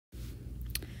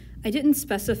I didn't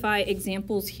specify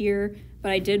examples here,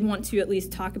 but I did want to at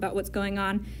least talk about what's going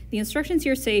on. The instructions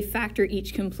here say factor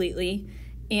each completely,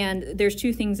 and there's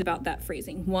two things about that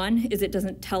phrasing. One is it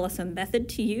doesn't tell us a method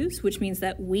to use, which means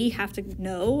that we have to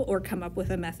know or come up with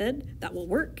a method that will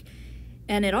work.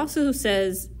 And it also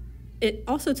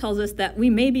tells us that we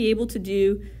may be able to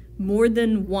do more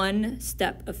than one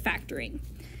step of factoring.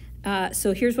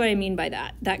 So here's what I mean by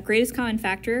that. That greatest common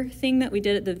factor thing that we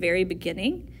did at the very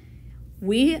beginning,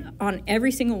 on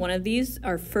every single one of these,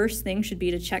 our first thing should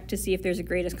be to check to see if there's a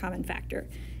greatest common factor.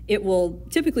 It will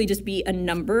typically just be a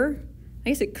number. I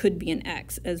guess it could be an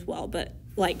X as well, but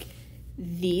like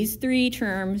these three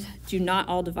terms do not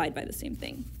all divide by the same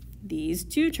thing. These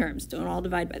two terms don't all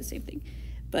divide by the same thing.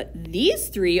 But these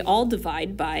three all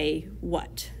divide by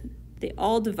what? They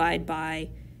all divide by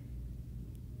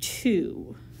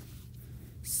 2.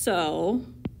 So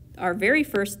our very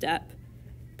first step,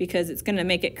 because it's going to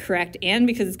make it correct and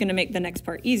because it's going to make the next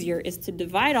part easier, is to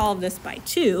divide all of this by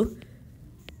 2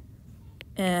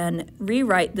 and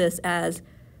rewrite this as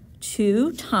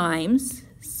 2 times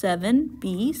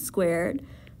 7b squared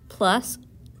plus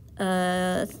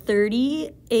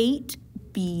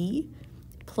 38b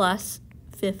plus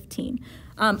 15.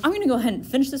 I'm going to go ahead and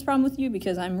finish this problem with you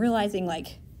because I'm realizing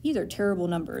like these are terrible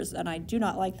numbers and I do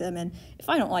not like them, and if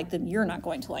I don't like them, you're not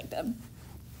going to like them.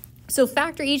 So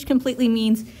factor each completely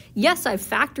means, yes, I've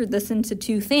factored this into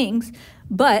 2 things,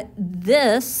 but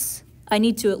this, I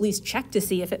need to at least check to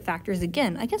see if it factors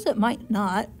again. I guess it might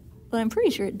not, but I'm pretty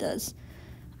sure it does.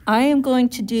 I am going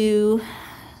to do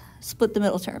split the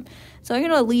middle term. So I'm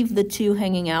going to leave the 2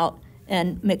 hanging out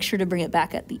and make sure to bring it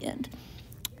back at the end.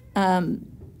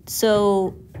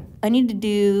 So I need to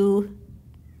do,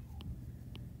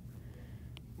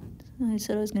 I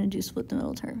said I was going to do split the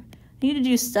middle term. I need to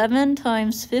do 7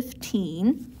 times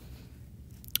 15,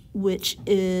 which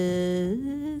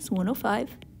is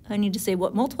 105. I need to say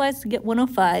what multiplies to get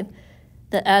 105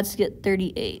 that adds to get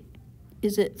 38.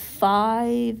 Is it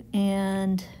 5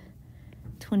 and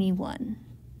 21?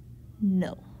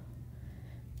 No.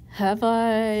 Have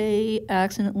I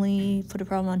accidentally put a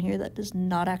problem on here that does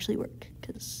not actually work?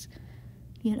 Because,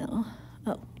 you know,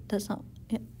 oh, that's not,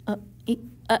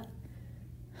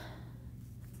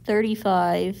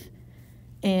 35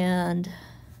 and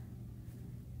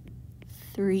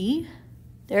 3.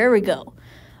 There we go.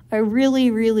 I really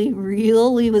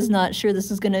was not sure this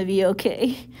was going to be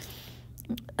okay.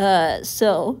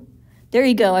 So there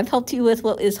you go. I've helped you with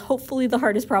what is hopefully the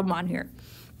hardest problem on here.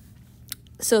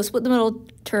 So split the middle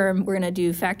term, we're going to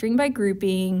do factoring by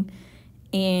grouping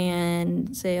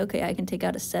and say, okay, I can take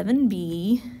out a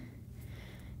 7b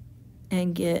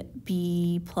and get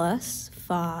b plus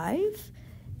 5.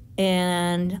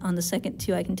 And on the second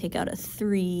 2, I can take out a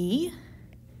 3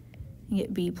 and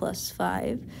get b plus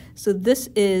 5. So this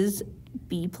is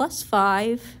b plus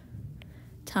 5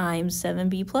 times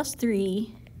 7b plus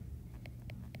 3.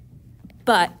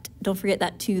 But don't forget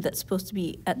that 2 that's supposed to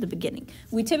be at the beginning.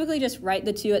 We typically just write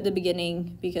the 2 at the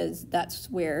beginning because that's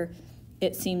where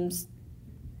it seems,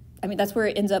 I mean, that's where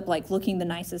it ends up like looking the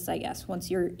nicest, I guess,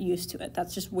 once you're used to it.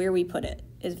 That's just where we put it.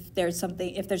 If there's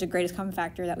a greatest common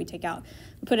factor that we take out,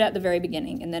 we put it at the very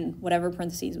beginning, and then whatever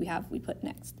parentheses we have, we put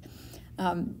next.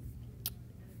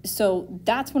 So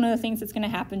that's one of the things that's going to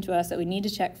happen to us that we need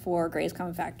to check for greatest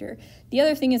common factor. The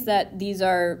other thing is that these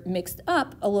are mixed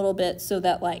up a little bit so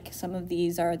that like some of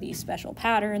these are these special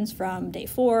patterns from day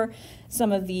 4.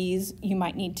 Some of these you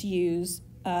might need to use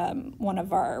one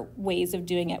of our ways of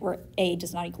doing it where a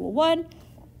does not equal 1,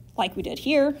 like we did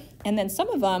here. And then some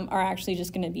of them are actually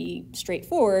just going to be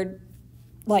straightforward,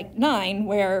 like 9,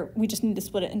 where we just need to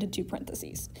split it into 2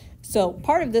 parentheses. So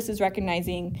part of this is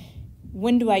recognizing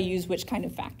when do I use which kind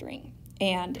of factoring.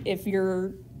 And if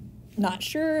you're not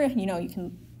sure, you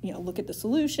can look at the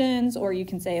solutions, or you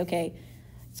can say, okay,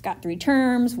 it's got 3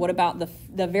 terms. What about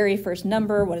the very first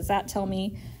number? What does that tell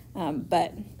me?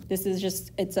 But this is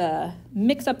just, it's a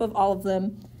mix-up of all of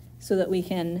them so that we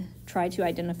can try to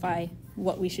identify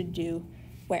what we should do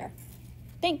where.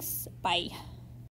 Thanks. Bye.